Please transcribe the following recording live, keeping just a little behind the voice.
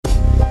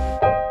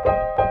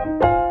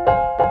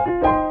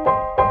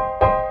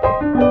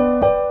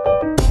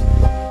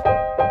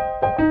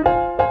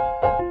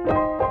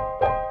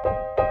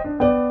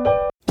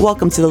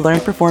welcome to the Learn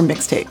Perform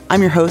Mixtape.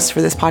 I'm your host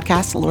for this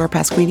podcast, Laura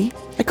Pasquini.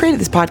 I created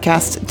this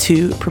podcast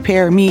to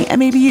prepare me and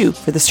maybe you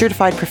for the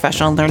Certified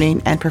Professional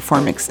Learning and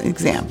Performance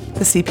Exam,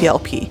 the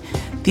CPLP.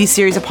 These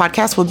series of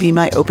podcasts will be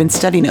my open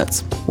study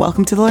notes.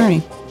 Welcome to the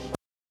learning.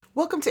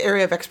 Welcome to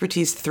Area of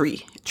Expertise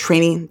 3,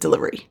 Training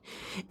Delivery.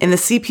 In the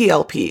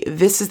CPLP,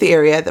 this is the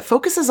area that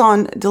focuses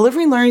on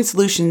delivering learning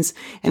solutions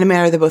in a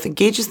manner that both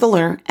engages the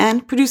learner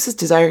and produces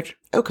desired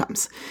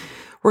outcomes.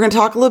 We're going to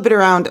talk a little bit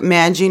around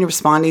managing and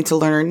responding to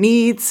learner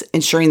needs,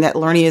 ensuring that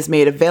learning is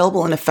made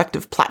available in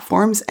effective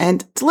platforms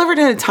and delivered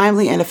in a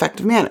timely and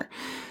effective manner.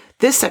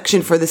 This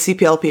section for the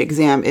CPLP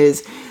exam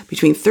is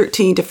between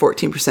 13 to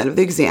 14% of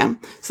the exam.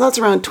 So that's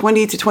around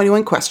 20 to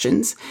 21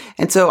 questions.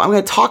 And so I'm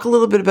going to talk a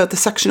little bit about the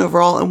section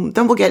overall, and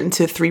then we'll get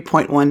into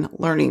 3.1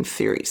 learning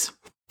theories.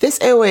 This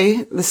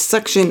AOA, this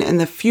section, and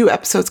the few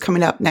episodes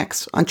coming up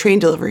next on training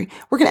delivery,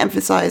 we're going to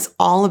emphasize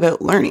all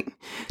about learning.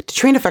 To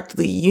train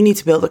effectively, you need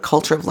to build a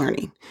culture of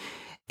learning.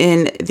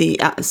 In the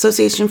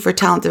Association for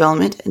Talent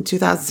Development in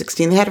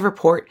 2016, they had a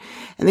report,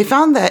 and they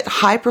found that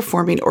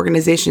high-performing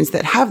organizations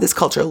that have this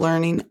culture of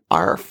learning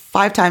are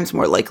 5 times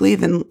more likely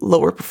than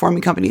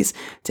lower-performing companies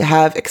to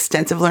have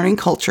extensive learning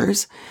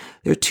cultures.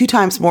 They're 2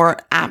 times more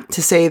apt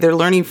to say their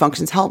learning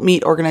functions help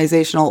meet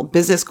organizational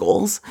business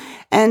goals,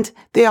 and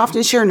they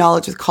often share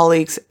knowledge with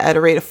colleagues at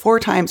a rate of 4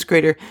 times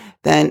greater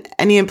than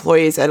any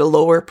employees at a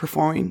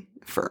lower-performing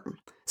firm.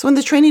 So in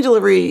the training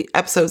delivery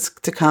episodes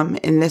to come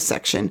in this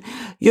section,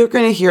 you're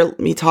going to hear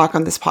me talk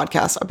on this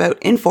podcast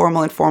about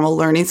informal and formal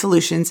learning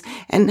solutions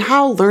and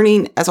how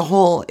learning as a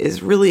whole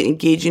is really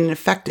engaging and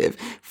effective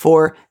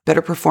for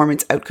better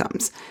performance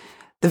outcomes.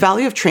 The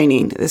value of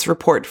training, this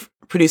report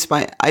produced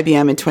by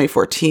IBM in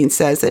 2014,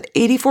 says that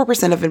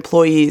 84% of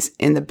employees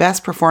in the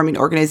best performing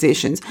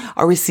organizations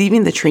are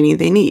receiving the training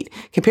they need,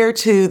 compared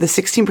to the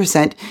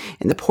 16%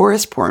 in the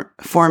poorest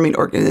performing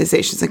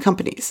organizations and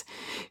companies.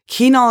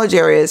 Key knowledge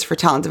areas for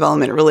talent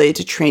development related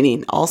to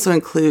training also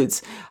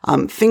includes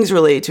things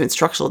related to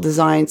instructional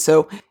design.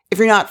 So if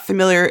you're not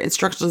familiar,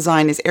 instructional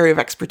design is area of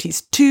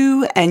expertise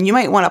 2, and you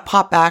might want to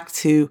pop back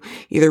to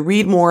either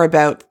read more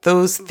about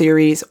those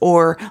theories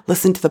or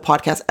listen to the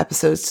podcast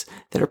episodes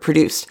that are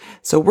produced.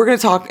 So we're going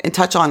to talk and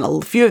touch on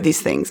a few of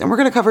these things, and we're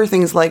going to cover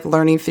things like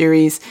learning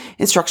theories,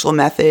 instructional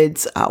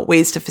methods,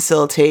 ways to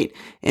facilitate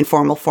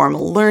informal,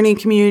 formal learning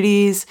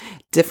communities,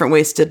 different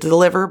ways to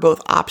deliver,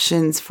 both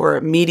options for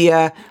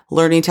media,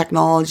 learning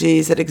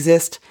technologies that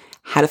exist,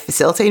 how to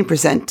facilitate and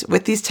present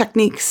with these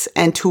techniques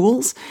and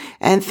tools,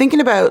 and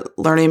thinking about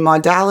learning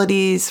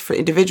modalities for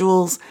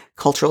individuals,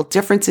 cultural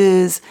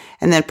differences,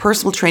 and then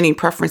personal training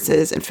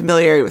preferences and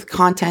familiarity with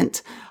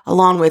content,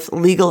 along with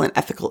legal and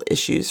ethical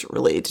issues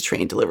related to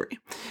training delivery.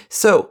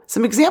 So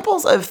some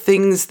examples of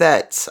things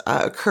that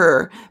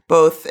occur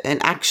both in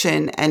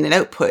action and in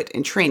output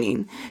in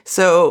training.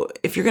 So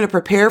if you're going to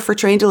prepare for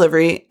training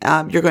delivery,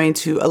 you're going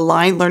to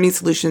align learning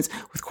solutions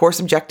with course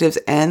objectives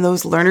and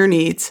those learner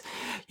needs.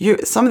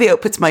 Some of the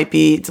outputs might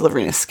be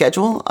delivering a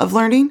schedule of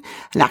learning,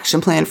 an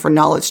action plan for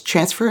knowledge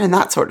transfer, and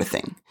that sort of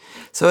thing.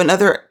 So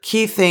another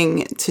key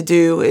thing to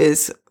do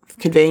is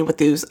conveying what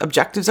those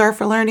objectives are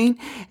for learning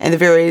and the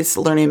various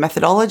learning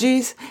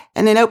methodologies.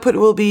 And an output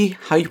will be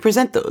how you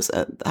present those,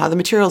 how the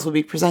materials will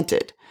be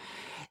presented.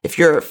 If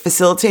you're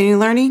facilitating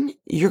learning,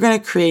 you're going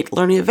to create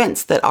learning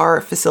events that are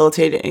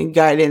facilitated and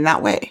guided in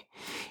that way.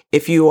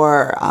 If you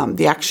are,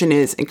 the action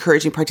is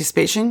encouraging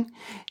participation,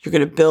 you're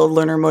going to build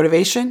learner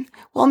motivation.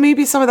 Well,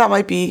 maybe some of that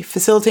might be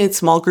facilitating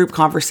small group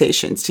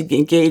conversations to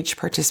engage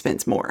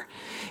participants more.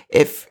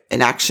 If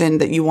an action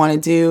that you want to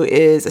do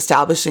is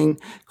establishing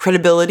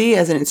credibility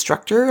as an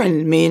instructor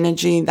and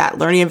managing that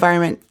learning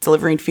environment,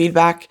 delivering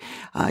feedback,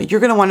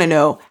 you're going to want to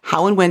know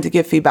how and when to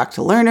give feedback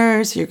to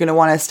learners. You're going to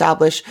want to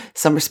establish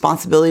some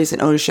responsibilities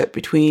and ownership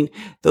between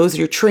those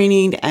you're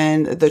training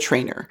and the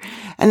trainer.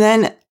 And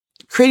then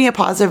creating a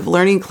positive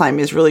learning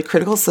climate is really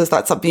critical. So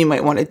that's something you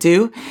might want to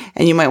do.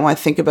 And you might want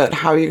to think about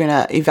how you're going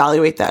to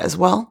evaluate that as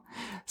well.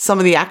 Some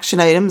of the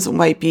action items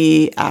might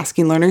be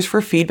asking learners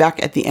for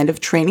feedback at the end of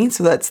training.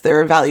 So that's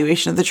their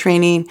evaluation of the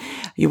training.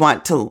 You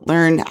want to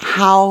learn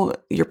how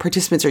your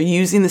participants are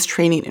using this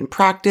training in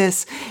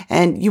practice.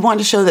 And you want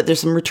to show that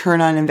there's some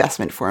return on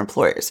investment for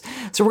employers.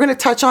 So we're going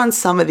to touch on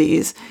some of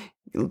these.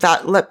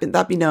 Let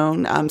that be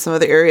known. Some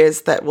of the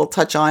areas that we'll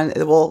touch on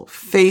that will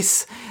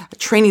face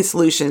training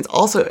solutions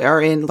also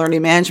are in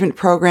learning management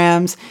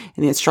programs,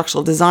 in the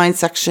instructional design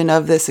section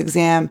of this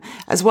exam,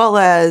 as well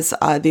as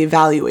the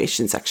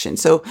evaluation section.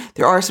 So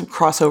there are some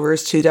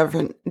crossovers to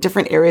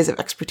different areas of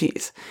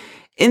expertise.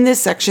 In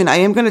this section, I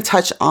am going to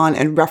touch on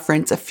and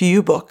reference a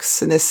few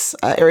books in this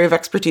area of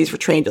expertise for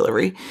training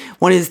delivery.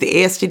 One is the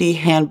ASTD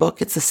Handbook.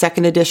 It's the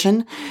second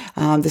edition.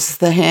 This is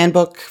the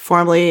handbook,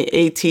 formerly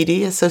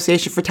ATD,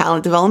 Association for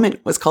Talent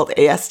Development, was called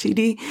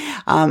ASTD.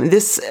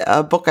 This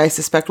book, I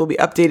suspect, will be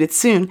updated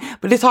soon,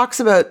 but it talks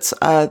about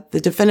the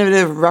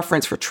definitive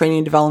reference for training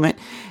and development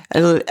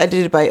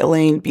edited by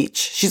Elaine Beach.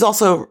 She's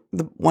also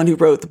the one who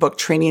wrote the book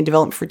Training and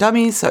Development for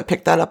Dummies, so I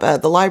picked that up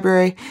at the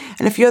library,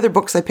 and a few other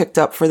books I picked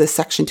up for this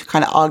section to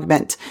kind of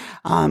augment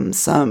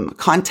some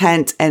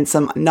content and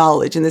some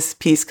knowledge in this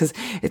piece, because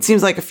it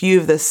seems like a few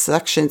of the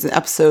sections and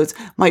episodes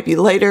might be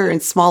lighter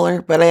and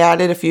smaller, but I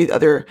added a few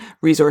other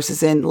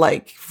resources in,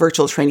 like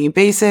Virtual Training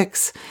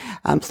Basics,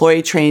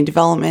 Employee Training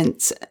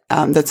Development.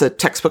 That's a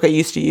textbook I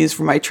used to use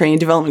for my training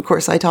development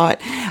course I taught.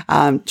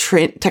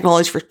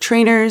 Technology for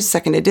Trainers,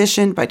 second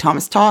edition by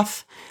Thomas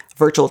Toth.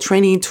 Virtual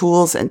Training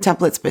Tools and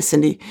Templates by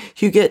Cindy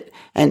Huguet,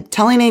 and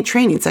Telling Ain't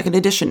Training, second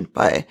edition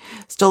by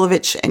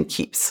Stolovich and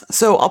Keeps.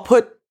 So I'll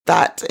put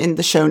that in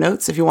the show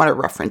notes if you want to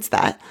reference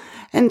that.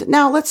 And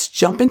now let's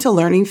jump into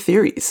learning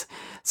theories.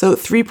 So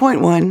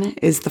 3.1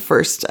 is the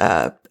first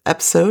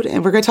episode,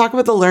 and we're going to talk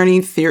about the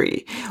learning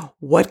theory.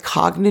 What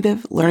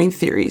cognitive learning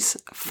theories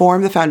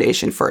form the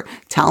foundation for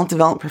talent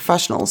development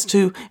professionals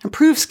to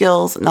improve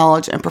skills,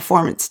 knowledge, and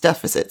performance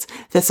deficits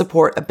that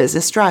support a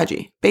business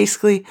strategy?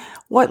 Basically,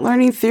 what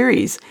learning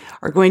theories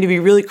are going to be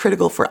really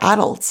critical for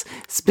adults,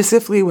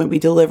 specifically when we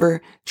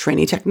deliver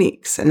training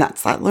techniques, and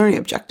that's that learning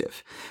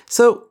objective.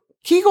 So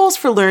key goals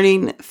for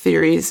learning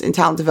theories in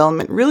talent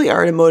development really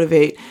are to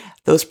motivate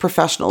those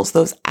professionals,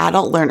 those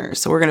adult learners.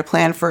 So we're going to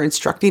plan for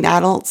instructing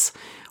adults,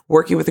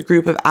 working with a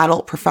group of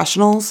adult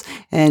professionals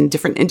in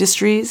different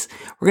industries.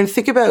 We're going to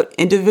think about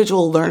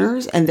individual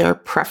learners and their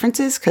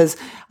preferences, because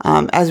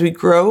as we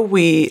grow,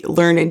 we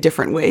learn in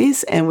different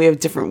ways, and we have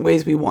different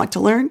ways we want to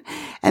learn.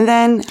 And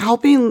then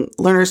helping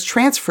learners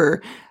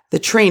transfer the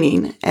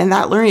training and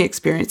that learning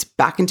experience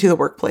back into the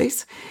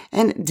workplace,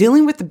 and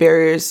dealing with the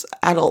barriers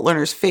adult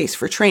learners face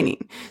for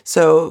training.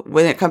 So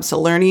when it comes to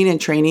learning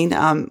and training,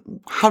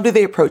 how do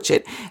they approach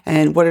it,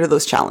 and what are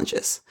those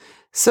challenges?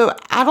 So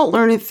adult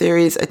learning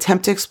theories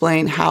attempt to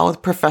explain how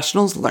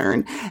professionals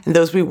learn and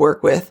those we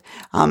work with.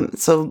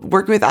 So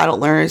working with adult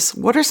learners,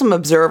 what are some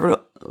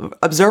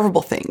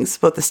observable things,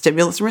 both the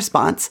stimulus and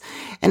response,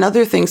 and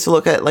other things to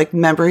look at, like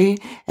memory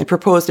and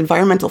proposed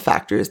environmental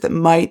factors that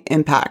might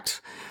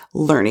impact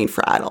learning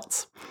for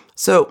adults.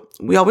 So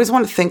we always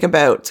want to think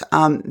about,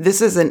 this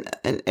is an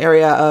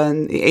area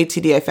in the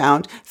ATD I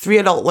found, 3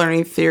 adult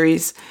learning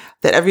theories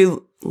that every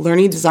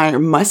learning designer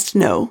must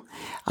know.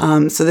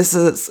 So this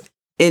is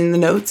in the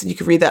notes, and you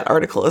can read that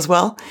article as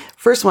well.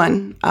 First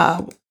one,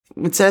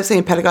 instead of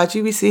saying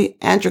pedagogy, we see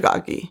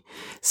andragogy.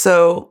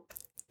 So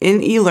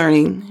in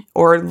e-learning,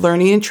 or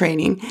learning and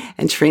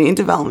training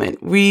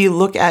development, we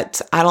look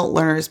at adult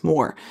learners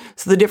more.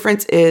 So the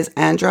difference is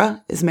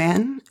andra is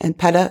man and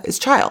peda is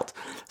child.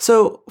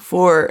 So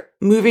for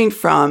moving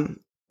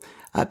from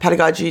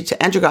pedagogy to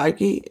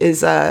andragogy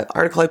is an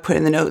article I put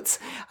in the notes.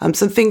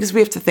 Some things we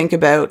have to think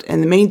about,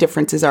 and the main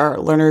differences are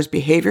learners'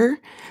 behavior.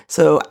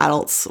 So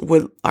adults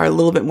are a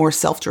little bit more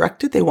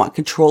self-directed. They want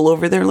control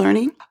over their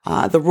learning.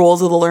 The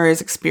roles of the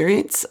learner's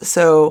experience.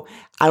 So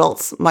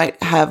adults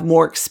might have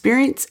more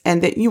experience,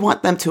 and that you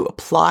want them to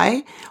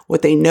apply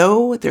what they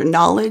know, their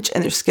knowledge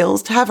and their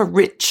skills, to have a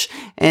rich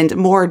and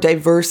more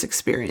diverse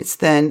experience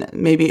than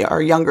maybe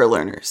our younger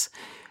learners.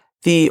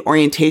 The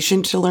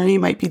orientation to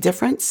learning might be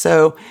different.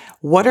 So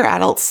what are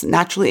adults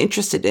naturally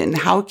interested in?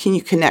 How can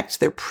you connect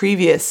their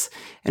previous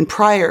and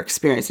prior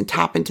experience and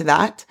tap into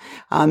that?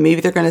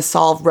 Maybe they're going to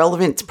solve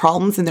relevant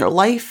problems in their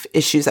life,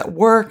 issues at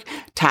work,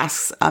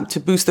 tasks to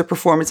boost their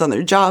performance on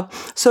their job.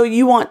 So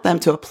you want them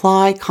to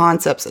apply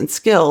concepts and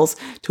skills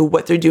to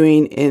what they're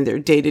doing in their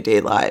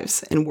day-to-day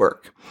lives and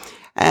work.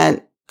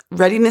 And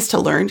readiness to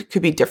learn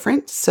could be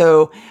different.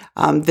 So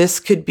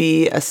this could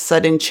be a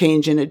sudden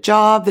change in a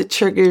job that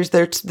triggers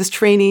this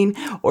training,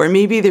 or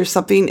maybe there's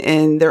something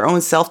in their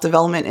own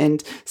self-development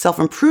and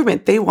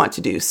self-improvement they want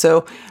to do.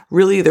 So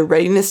really the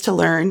readiness to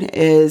learn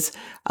is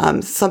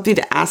something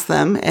to ask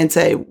them and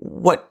say,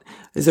 what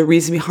is the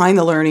reason behind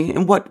the learning,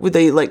 and what would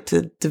they like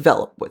to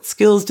develop? What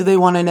skills do they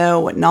want to know?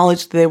 What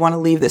knowledge do they want to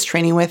leave this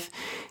training with?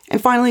 And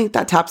finally,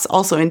 that taps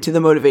also into the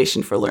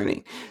motivation for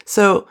learning.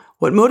 So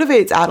what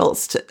motivates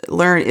adults to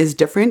learn is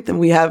different than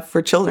we have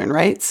for children,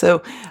 right?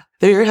 So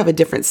they have a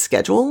different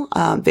schedule.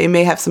 They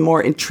may have some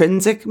more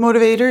intrinsic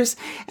motivators,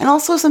 and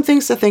also some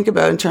things to think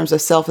about in terms of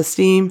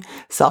self-esteem,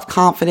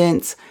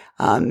 self-confidence,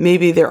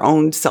 maybe their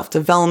own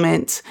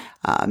self-development.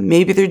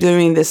 Maybe they're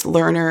doing this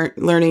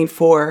learning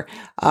for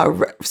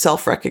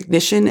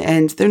self-recognition,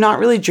 and they're not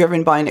really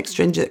driven by an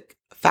extrinsic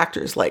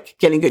factors like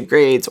getting good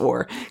grades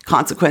or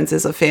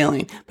consequences of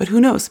failing. But who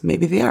knows?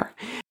 Maybe they are.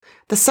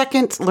 The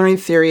second learning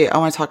theory I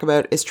want to talk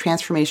about is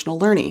transformational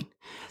learning.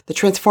 The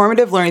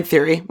transformative learning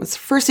theory was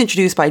first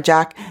introduced by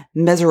Jacques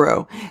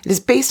Mezirow. It is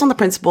based on the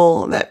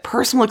principle that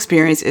personal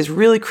experience is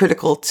really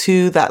critical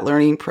to that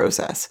learning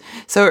process.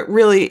 So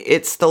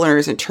it's the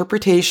learner's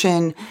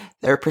interpretation,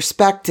 their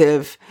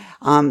perspective,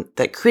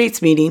 that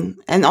creates meaning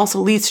and also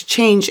leads to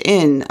change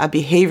in a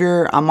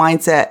behavior, a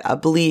mindset, a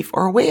belief,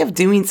 or a way of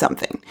doing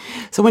something.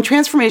 So when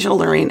transformational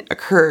learning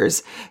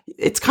occurs,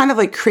 it's kind of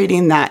like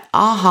creating that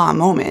aha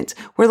moment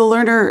where the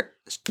learner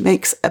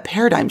makes a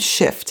paradigm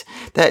shift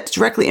that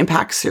directly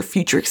impacts their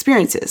future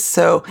experiences.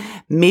 So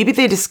maybe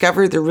they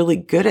discover they're really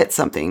good at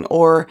something,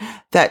 or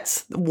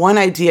that one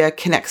idea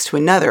connects to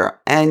another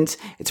and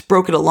it's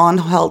broken a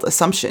long-held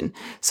assumption.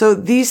 So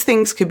these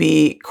things could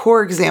be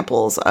core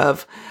examples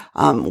of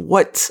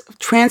what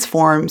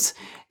transforms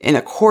in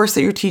a course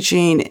that you're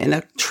teaching, in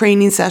a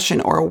training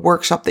session, or a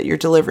workshop that you're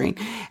delivering.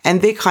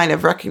 And they kind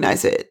of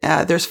recognize it.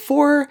 There's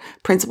 4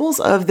 principles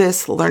of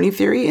this learning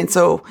theory. And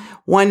so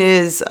one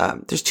is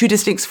there's 2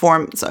 distinct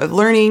forms of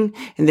learning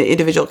in the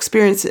individual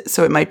experience.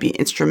 So it might be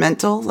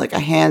instrumental, like a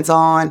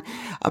hands-on,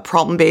 a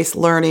problem-based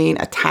learning,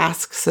 a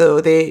task.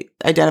 So they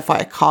identify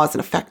a cause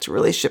and effect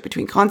relationship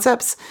between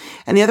concepts.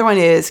 And the other one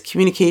is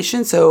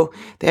communication. So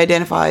they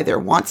identify their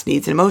wants,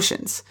 needs, and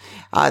emotions.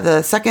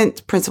 The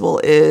second principle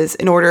is,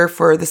 in order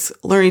for this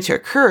learning to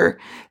occur,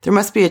 there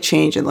must be a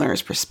change in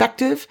learner's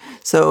perspective.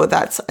 So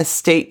that's a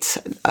state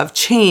of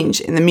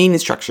change in the meaning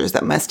structures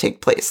that must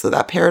take place. So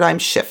that paradigm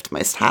shift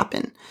must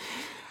happen.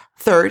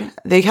 Third,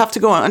 they have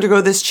to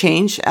undergo this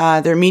change.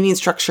 Their meaning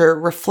structure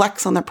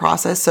reflects on the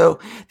process. So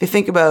they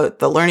think about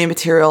the learning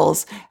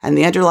materials and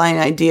the underlying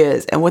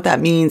ideas and what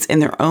that means in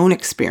their own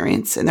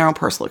experience, in their own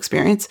personal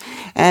experience.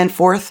 And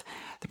fourth,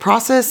 the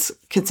process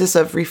consists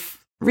of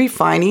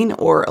refining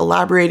or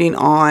elaborating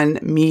on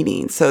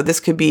meaning. So this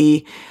could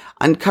be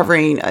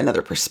uncovering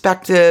another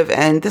perspective,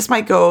 and this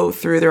might go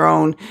through their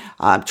own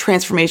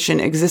transformation,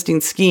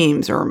 existing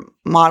schemes or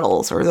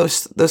models or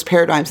those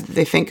paradigms that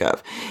they think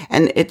of,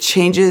 and it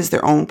changes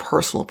their own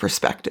personal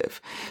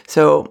perspective.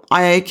 So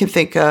I can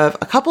think of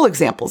a couple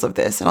examples of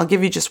this, and I'll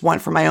give you just one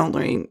from my own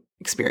learning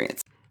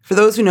experience. For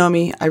those who know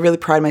me, I really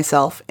pride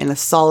myself in a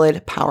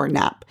solid power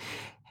nap.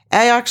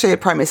 I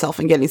pride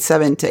myself in getting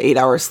 7 to 8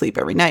 hours sleep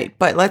every night.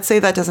 But let's say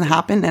that doesn't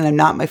happen and I'm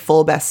not my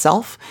full best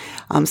self.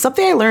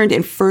 Something I learned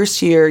in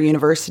first year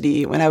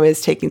university when I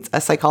was taking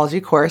a psychology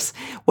course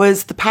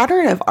was the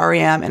pattern of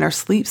REM and our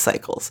sleep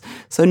cycles.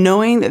 So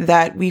knowing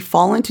that we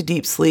fall into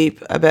deep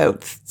sleep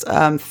about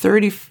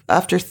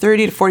after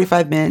 30 to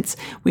 45 minutes,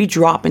 we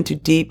drop into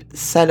deep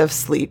set of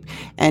sleep.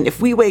 And if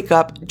we wake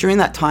up during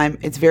that time,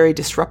 it's very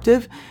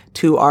disruptive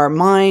to our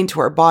mind,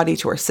 to our body,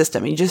 to our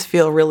system. And you just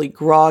feel really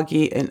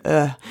groggy and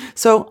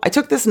So I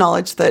took this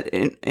knowledge that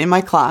in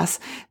my class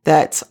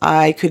that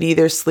I could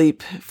either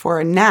sleep for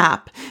a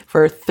nap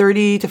for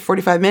 30 to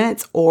 45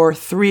 minutes or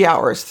 3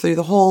 hours through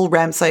the whole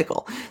REM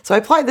cycle. So I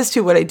applied this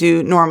to what I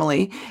do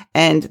normally,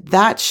 and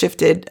that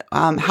shifted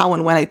how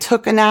and when I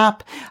took a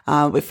nap,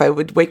 if I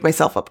would wake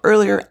myself up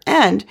earlier.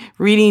 And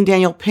reading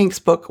Daniel Pink's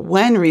book,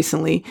 When,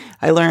 recently,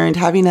 I learned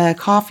having a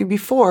coffee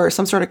before,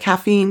 some sort of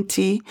caffeine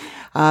tea,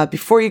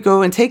 before you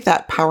go and take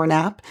that power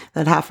nap,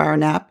 that half-hour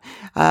nap,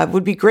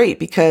 would be great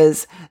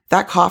because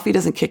that coffee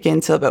doesn't kick in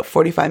until about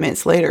 45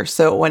 minutes later.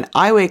 So when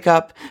I wake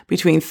up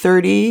between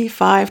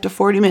 35 to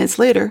 40 minutes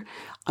later,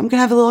 I'm going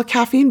to have a little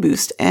caffeine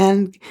boost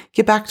and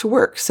get back to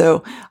work.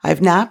 So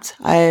I've napped.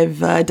 I've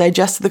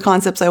digested the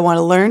concepts I want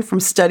to learn from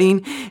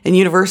studying in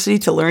university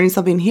to learning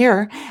something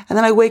here. And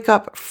then I wake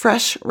up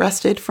fresh,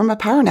 rested from a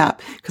power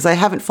nap because I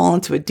haven't fallen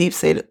to a deep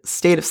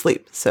state of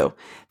sleep. So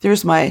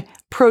there's my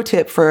pro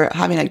tip for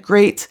having a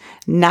great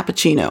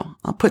nappuccino.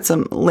 I'll put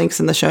some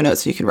links in the show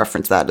notes so you can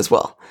reference that as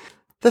well.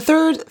 The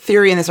third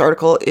theory in this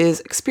article is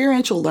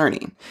experiential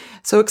learning.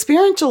 So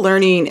experiential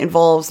learning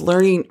involves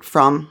learning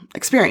from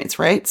experience,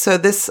 right? So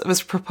this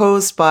was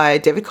proposed by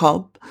David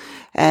Kolb,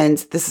 and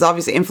this is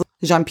obviously influenced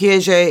Jean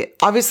Piaget.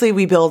 Obviously,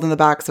 we build on the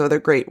backs of other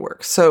great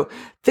works. So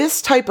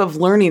this type of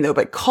learning, though,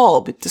 by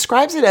Kolb,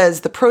 describes it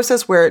as the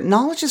process where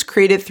knowledge is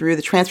created through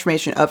the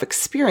transformation of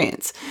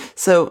experience.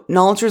 So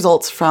knowledge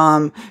results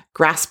from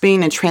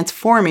grasping and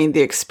transforming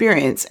the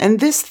experience. And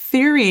this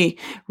theory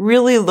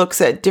really looks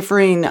at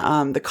differing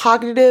the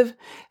cognitive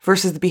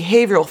versus the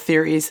behavioral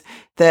theories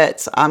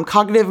that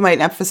cognitive might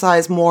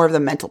emphasize more of the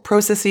mental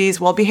processes,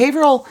 while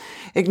behavioral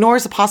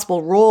ignores the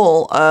possible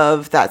role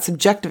of that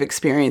subjective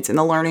experience in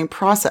the learning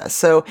process.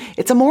 So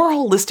it's a more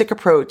holistic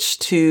approach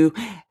to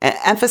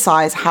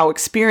emphasize how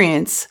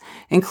experience,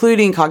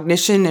 including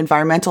cognition,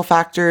 environmental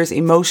factors,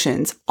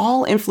 emotions,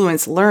 all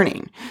influence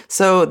learning.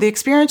 So the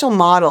experiential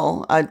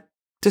model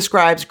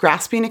describes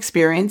grasping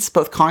experience,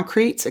 both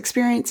concrete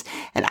experience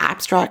and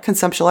abstract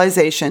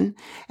conceptualization,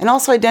 and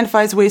also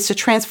identifies ways to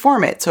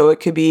transform it. So it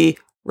could be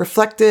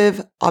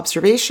reflective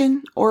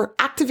observation or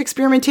active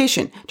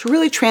experimentation to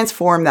really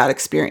transform that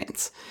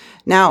experience.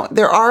 Now,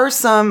 there are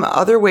some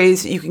other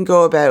ways that you can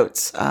go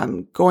about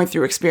going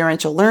through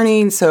experiential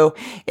learning. So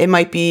it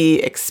might be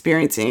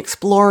experiencing,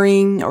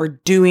 exploring, or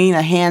doing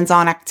a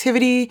hands-on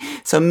activity.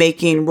 So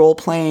making,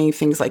 role-playing,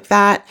 things like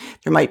that.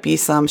 There might be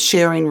some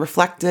sharing,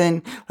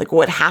 reflecting, like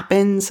what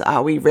happens,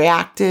 we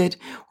reacted,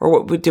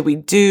 or what did we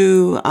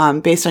do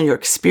based on your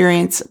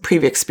experience,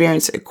 previous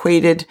experience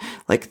equated,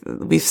 like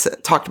we've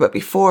talked about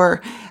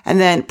before. And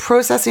then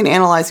processing,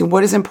 analyzing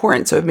what is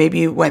important. So maybe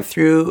you went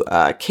through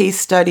a case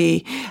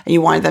study and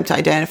you wanted them to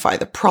identify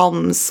the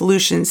problems,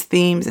 solutions,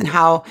 themes, and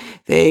how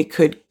they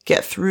could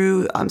get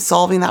through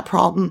solving that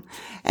problem,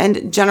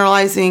 and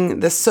generalizing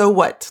the so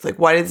what, like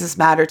why does this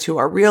matter to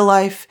our real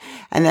life,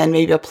 and then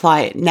maybe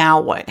apply it. Now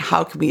what?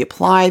 How can we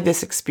apply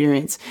this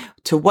experience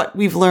to what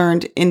we've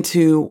learned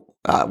into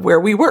where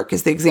we work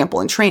is the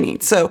example in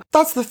training. So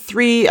that's the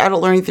 3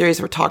 adult learning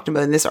theories we're talking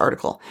about in this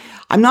article.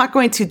 I'm not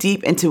going too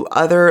deep into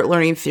other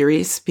learning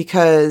theories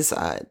because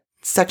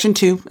Section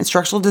 2,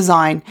 Instructional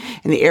Design,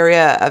 in the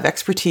area of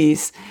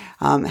expertise,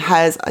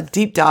 has a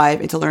deep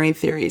dive into learning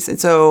theories. And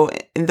so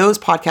in those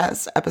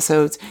podcast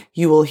episodes,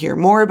 you will hear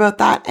more about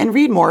that and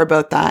read more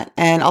about that.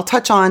 And I'll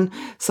touch on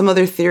some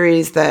other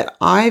theories that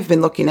I've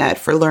been looking at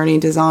for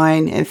learning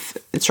design and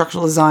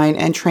instructional design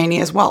and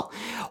training as well.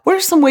 What are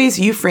some ways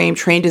you frame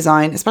training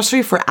design,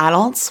 especially for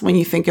adults, when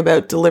you think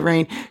about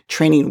delivering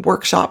training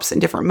workshops in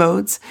different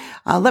modes?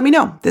 Let me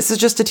know. This is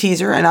just a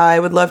teaser, and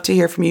I would love to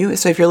hear from you.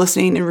 So if you're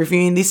listening and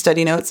reviewing these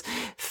study notes,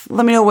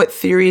 let me know what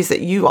theories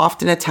that you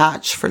often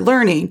attach for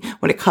learning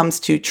when it comes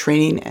to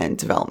training and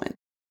development.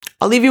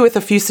 I'll leave you with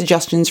a few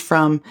suggestions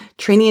from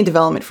Training and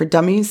Development for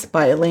Dummies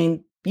by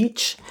Elaine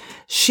Beach.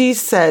 She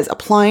says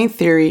applying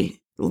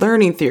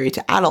learning theory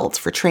to adults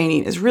for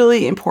training is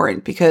really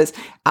important because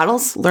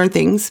adults learn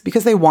things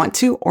because they want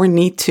to or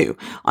need to,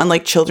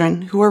 unlike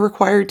children who are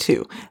required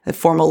to, the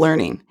formal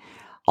learning.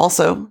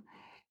 Also,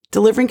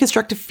 delivering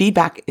constructive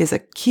feedback is a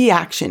key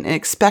action and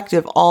expected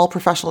of all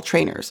professional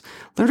trainers.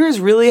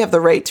 Learners really have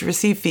the right to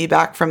receive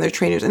feedback from their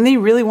trainers, and they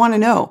really want to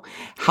know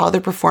how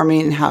they're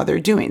performing and how they're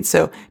doing.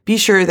 So be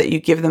sure that you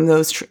give them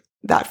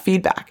that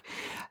feedback.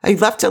 I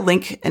left a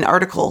link, an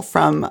article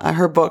from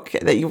her book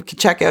that you can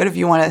check out if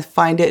you want to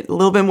find it a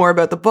little bit more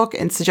about the book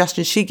and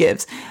suggestions she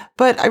gives.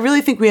 But I really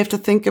think we have to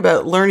think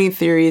about learning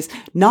theories,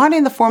 not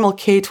in the formal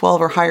K-12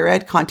 or higher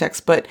ed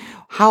context, but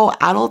how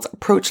adults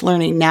approach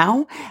learning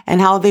now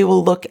and how they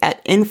will look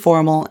at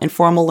informal and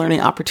formal learning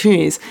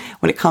opportunities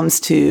when it comes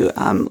to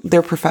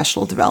their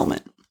professional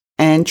development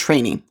and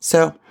training.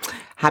 So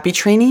happy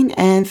training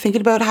and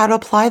thinking about how to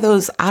apply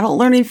those adult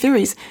learning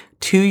theories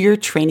to your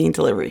training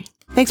delivery.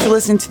 Thanks for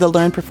listening to the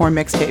Learn Perform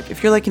Mixtape.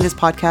 If you're liking this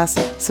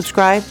podcast,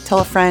 subscribe, tell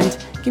a friend,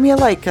 give me a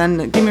like,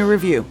 and give me a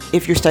review.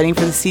 If you're studying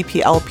for the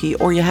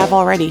CPLP or you have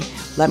already,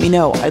 let me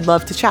know. I'd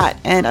love to chat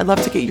and I'd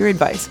love to get your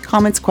advice.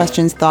 Comments,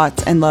 questions,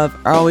 thoughts, and love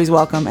are always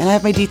welcome. And I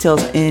have my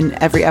details in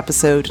every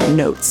episode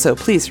notes. So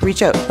please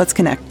reach out. Let's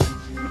connect.